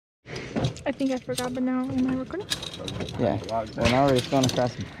I think I forgot, but now am I recording? Yeah. Well, now we're just going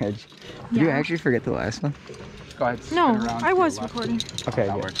across the bridge. Did you actually forget the last one? Go ahead. No, I was recording. Okay,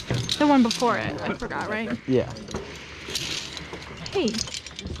 that good. works good. The one before it, I forgot, right? Yeah. Hey.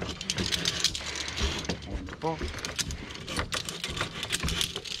 Wonderful.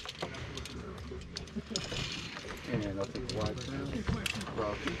 And I'll take the wide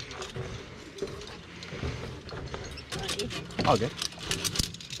now. Okay.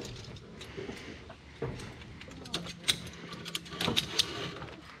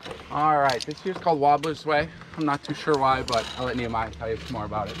 All right, this here's called Wobbler's Way. I'm not too sure why, but I'll let Nehemiah tell you more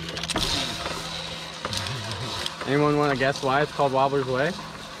about it. Anyone want to guess why it's called Wobbler's Way?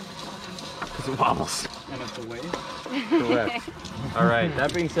 Because it wobbles. And it's a way. Correct. All right,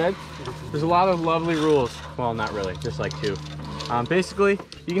 that being said, there's a lot of lovely rules. Well, not really, just like two. Basically,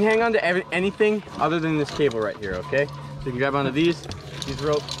 you can hang on to anything other than this cable right here, okay? So you can grab onto these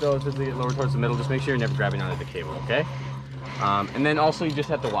ropes, those as they get lower towards the middle. Just make sure you're never grabbing onto the cable, okay? And then also you just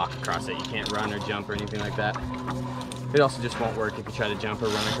have to walk across it. You can't run or jump or anything like that. It also just won't work if you try to jump or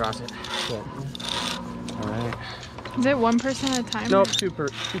run across it. So, all right. Is it one person at a time? Nope, two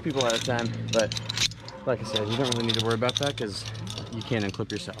people at a time. But like I said, you don't really need to worry about that because you can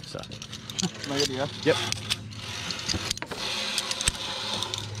unclip yourself. So. My idea. Yep.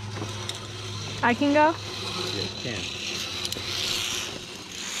 I can go? Yeah, you can.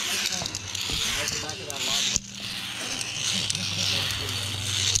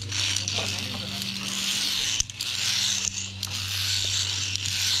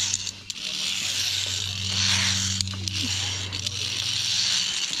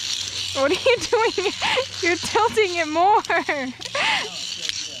 What are you doing? You're tilting it more.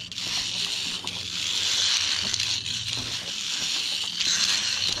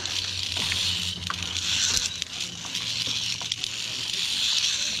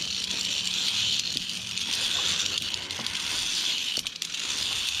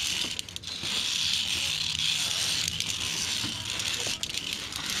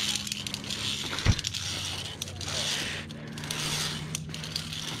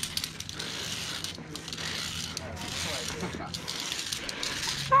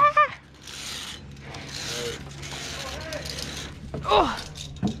 Oh.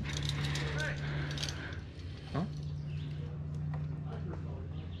 Huh?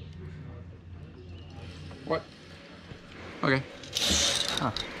 What? Okay.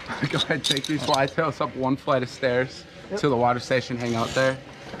 Huh. Go ahead, take these wide tails up one flight of stairs to the water station. Hang out there.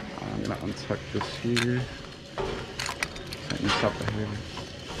 I'm gonna untuck this here. Tighten this up right here.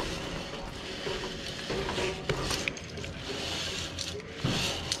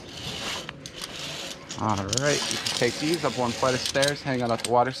 All right, you can take these up one flight of stairs, hang out at the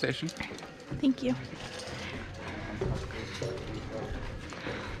water station. Thank you.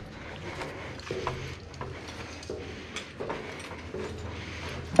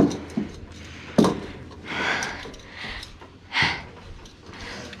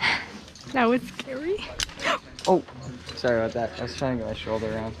 That was scary. Oh, sorry about that. I was trying to get my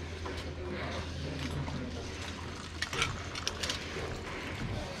shoulder around.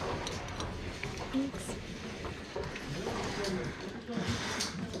 Thanks.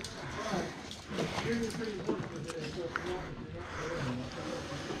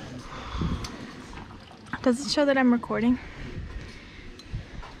 Does it show that I'm recording?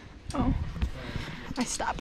 Oh, I stopped.